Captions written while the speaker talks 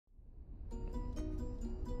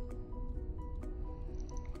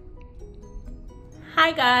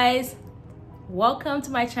Hi guys, welcome to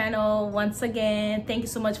my channel once again. Thank you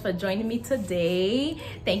so much for joining me today.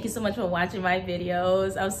 Thank you so much for watching my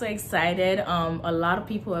videos. I'm so excited. A lot of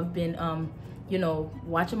people have been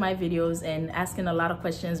watching my videos and asking a lot of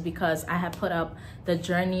questions because I have put up the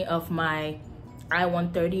journey of my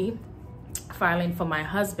I-130 filing for my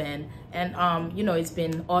husband, and it's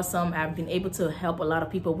been awesome. I've been able to help a lot of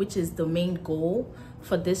people, which is the main goal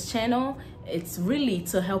for this channel. It's really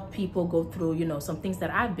to help people go through some things that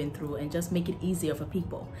I've been through and just make it easier for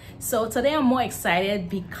people. So today I'm more excited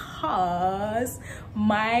because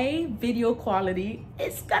my video quality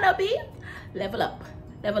is gonna be level up.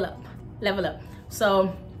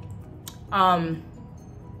 So I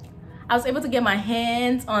was able to get my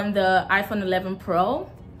hands on the iPhone 11 Pro.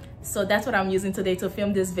 So that's what I'm using today to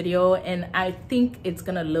film this video, and I think it's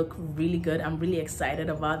gonna look really good. I'm really excited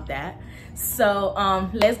about that. So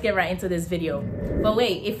let's get right into this video. But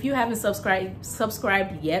wait, if you haven't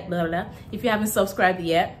subscribed yet, if you haven't subscribed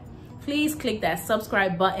yet, please click that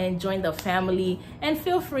subscribe button, join the family, and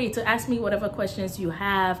feel free to ask me whatever questions you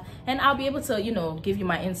have, and I'll be able to give you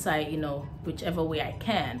my insight whichever way I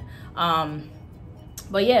can.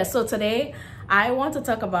 But yeah, so today I want to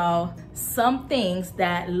talk about some things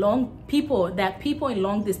that people in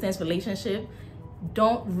long distance relationship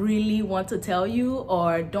don't really want to tell you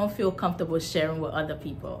or don't feel comfortable sharing with other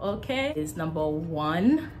people. Okay, is number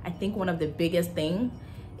one. I think one of the biggest thing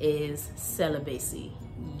is celibacy.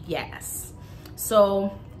 Yes.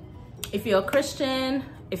 So if you're a Christian,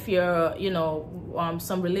 if you're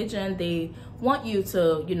some religion, they want you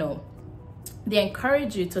to they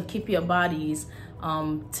encourage you to keep your bodies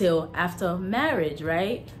till after marriage,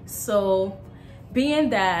 right? So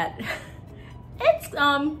being that it's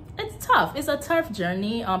tough, it's a tough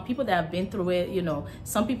journey. People that have been through it,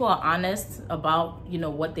 some people are honest about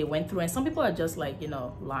what they went through, and some people are just like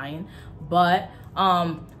lying. But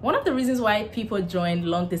one of the reasons why people join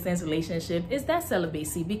long distance relationship is that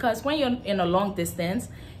celibacy, because when you're in a long distance,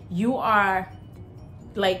 you are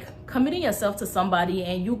like committing yourself to somebody,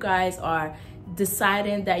 and you guys are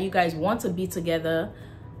deciding that you guys want to be together,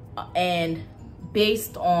 and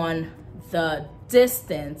based on the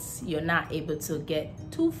distance, you're not able to get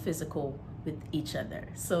too physical with each other.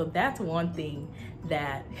 So that's one thing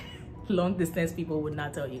that long distance people would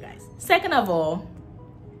not tell you guys. Second of all,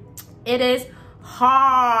 it is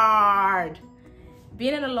hard.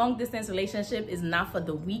 Being in a long distance relationship is not for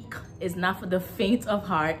the weak. It's not for the faint of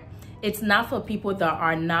heart. It's not for people that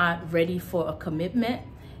are not ready for a commitment.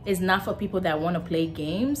 It's not for people that want to play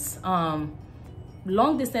games.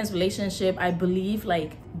 Long distance relationship, I believe,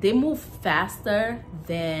 like, they move faster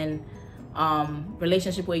than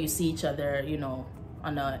relationship where you see each other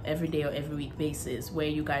on a everyday or every week basis, where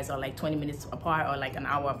you guys are like 20 minutes apart or like an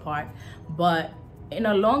hour apart. But in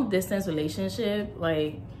a long distance relationship,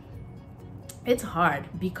 like, it's hard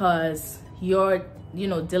because you're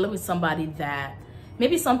dealing with somebody that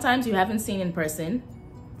maybe sometimes you haven't seen in person.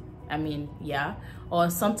 I mean, yeah. Or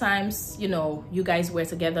sometimes, you guys were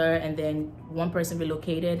together and then one person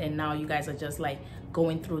relocated and now you guys are just like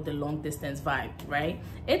going through the long distance vibe, right?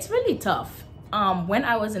 It's really tough. When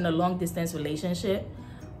I was in a long distance relationship,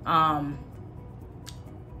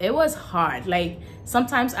 it was hard. Like,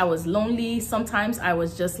 sometimes I was lonely. Sometimes I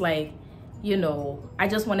was just like, I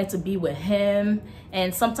just wanted to be with him.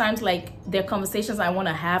 And sometimes, like, there are conversations I want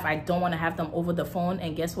to have, I don't want to have them over the phone.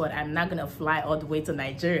 And guess what? I'm not gonna fly all the way to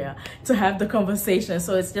Nigeria to have the conversation.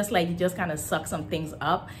 So it's just like, you just kind of suck some things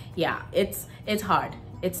up. Yeah, it's hard.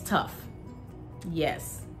 It's tough.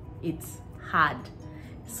 Yes, it's hard.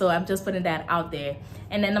 So I'm just putting that out there.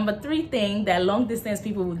 And then number three thing that long distance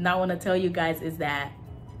people would not want to tell you guys is that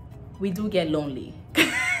we do get lonely.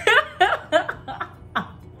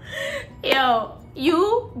 Yo,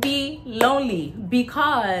 you be lonely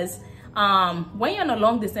because when you're in a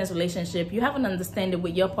long distance relationship, you have an understanding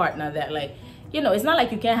with your partner that, like, it's not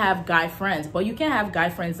like you can't have guy friends, but you can't have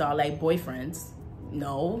guy friends that are like boyfriends.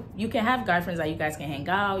 No, you can have guy friends that you guys can hang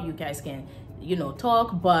out, you guys can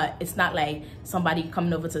talk, but it's not like somebody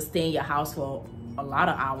coming over to stay in your house for a lot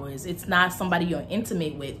of hours. It's not somebody you're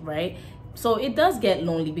intimate with, right? So it does get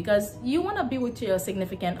lonely because you want to be with your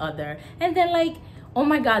significant other. And then, like, oh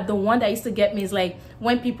my God, the one that used to get me is like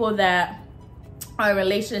when people that are in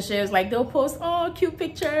relationships, like, they'll post cute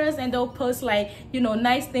pictures and they'll post like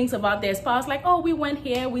nice things about their spouse, like, oh, we went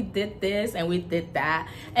here, we did this and we did that.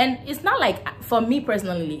 And it's not like, for me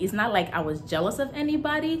personally, it's not like I was jealous of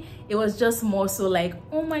anybody. It was just more so like,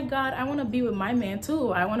 oh my God, I want to be with my man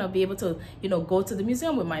too. I want to be able to go to the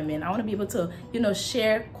museum with my man. I want to be able to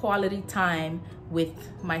share quality time with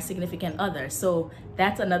my significant other. So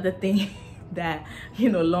that's another thing that, you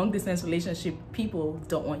know, long distance relationship people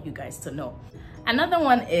don't want you guys to know. Another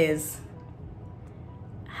one is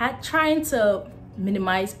trying to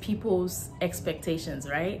minimize people's expectations,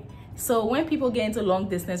 right? So when people get into long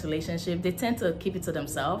distance relationship, they tend to keep it to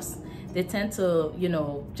themselves. They tend to, you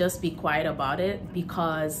know, just be quiet about it,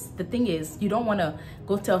 because the thing is, you don't want to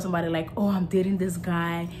go tell somebody like, oh, I'm dating this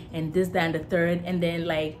guy and this, that, and the third, and then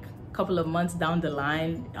like a couple of months down the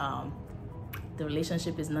line, the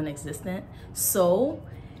relationship is non-existent. So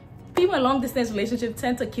people in long distance relationship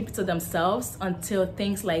tend to keep it to themselves until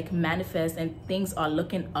things like manifest and things are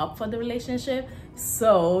looking up for the relationship.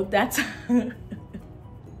 So that's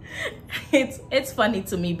it's funny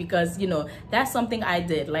to me, because, you know, that's something I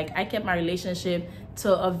did. Like, I kept my relationship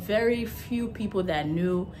to a very few people that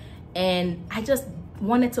knew, and I just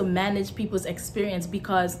wanted to manage people's experience,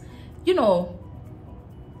 because, you know,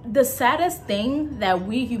 the saddest thing that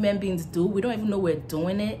we human beings do, we don't even know we're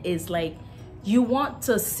doing it, is like, you want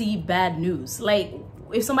to see bad news. Like,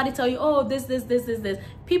 if somebody tell you, oh, this,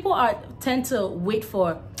 people tend to wait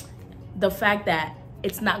for the fact that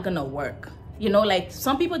it's not gonna work. You know, like,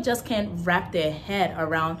 some people just can't wrap their head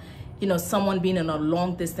around, you know, someone being in a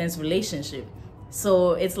long distance relationship.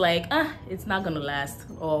 So it's like, it's not gonna last,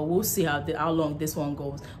 or we'll see how long this one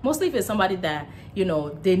goes. Mostly if it's somebody that, you know,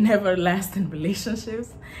 they never last in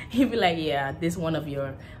relationships, you'd be like, yeah, this one of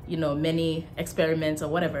your, you know, many experiments or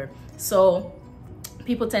whatever. So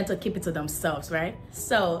people tend to keep it to themselves, right?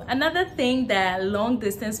 So another thing that long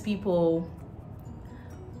distance people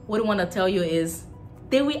wouldn't want to tell you is,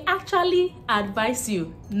 they will actually advise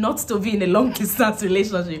you not to be in a long distance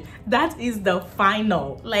relationship. That is the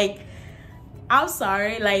final. Like, I'm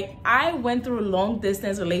sorry, like, I went through a long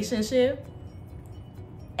distance relationship,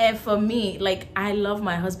 and for me, like, I love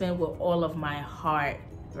my husband with all of my heart,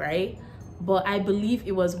 right? But I believe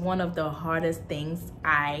it was one of the hardest things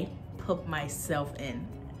I put myself in.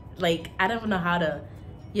 Like, I don't know how to,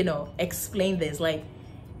 you know, explain this. Like,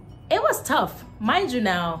 it was tough. Mind you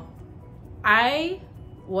now, I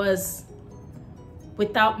was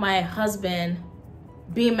without my husband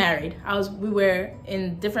being married. We were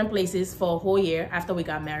in different places for a whole year after we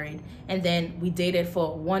got married, and then we dated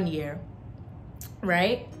for 1 year,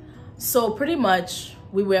 right? So pretty much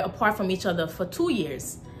we were apart from each other for 2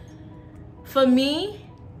 years. For me,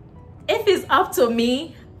 if it's up to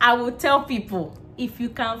me, I will tell people, if you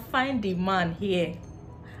can find the man here,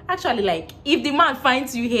 actually, like, if the man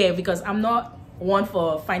finds you here, because I'm not one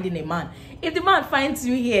for finding a man, if the man finds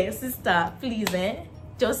you here, sister, please,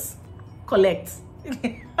 just collect.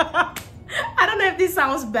 I don't know if this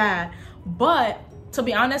sounds bad, but to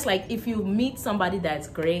be honest, like, if you meet somebody that's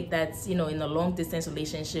great, that's, you know, in a long distance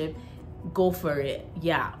relationship, go for it.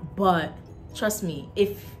 Yeah, but trust me,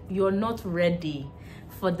 if you're not ready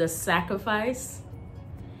for the sacrifice,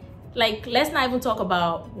 like, let's not even talk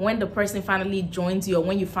about when the person finally joins you, or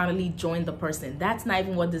when you finally join the person. That's not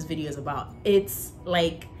even what this video is about. It's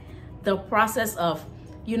like the process of,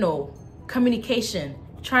 you know, communication,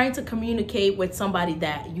 trying to communicate with somebody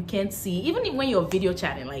that you can't see, even when you're video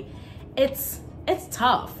chatting. Like, it's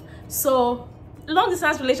tough. So long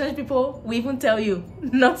distance relationship people will even tell you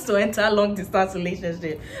not to enter a long distance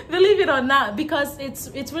relationship, believe it or not, because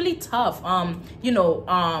it's really tough. You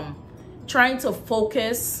know, trying to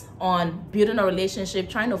focus on building a relationship,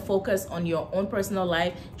 trying to focus on your own personal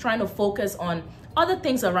life, trying to focus on other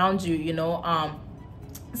things around you, you know.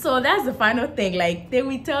 So that's the final thing. Like, they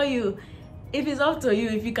will tell you, if it's up to you,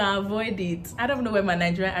 if you can avoid it. I don't know where my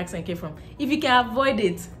Nigerian accent came from. If you can avoid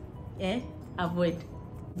it, avoid.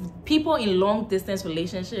 People in long distance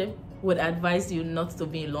relationship would advise you not to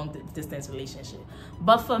be in long distance relationship.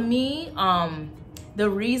 But for me, the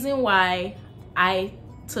reason why I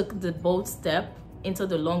took the bold step into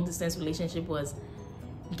the long distance relationship was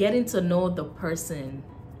getting to know the person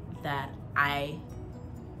that I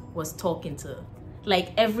was talking to.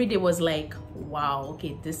 Like, every day was like, wow,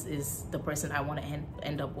 okay, this is the person I want to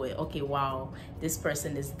end up with. Okay, wow, this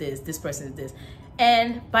person is this person is this.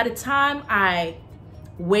 And by the time I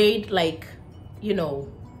weighed, like, you know,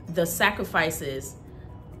 the sacrifices,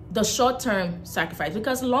 the short-term sacrifice,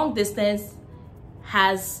 because long distance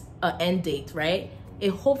has an end date, right?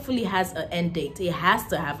 It hopefully has an end date. It has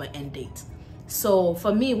to have an end date. So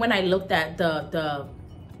for me, when I looked at the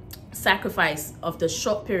sacrifice of the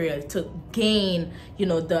short period to gain, you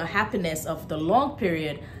know, the happiness of the long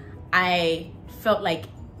period, I felt like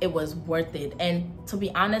it was worth it. And to be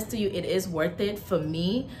honest to you, it is worth it for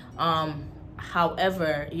me.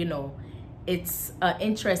 However, you know, it's an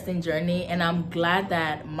interesting journey, and I'm glad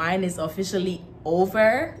that mine is officially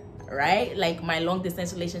over, right? Like, my long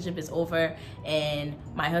distance relationship is over, and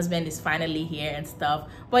my husband is finally here and stuff.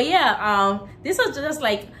 But yeah, this was just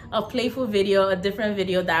like a playful video, a different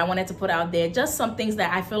video that I wanted to put out there. Just some things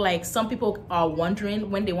that I feel like some people are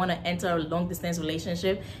wondering when they want to enter a long distance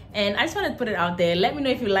relationship, and I just wanted to put it out there. Let me know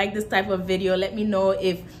if you like this type of video. Let me know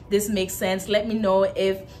if this makes sense. Let me know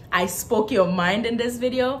if I spoke your mind in this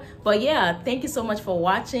video. But yeah, thank you so much for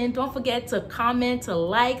watching. Don't forget to comment, to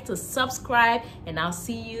like, to subscribe, and I'll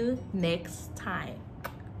see you next time.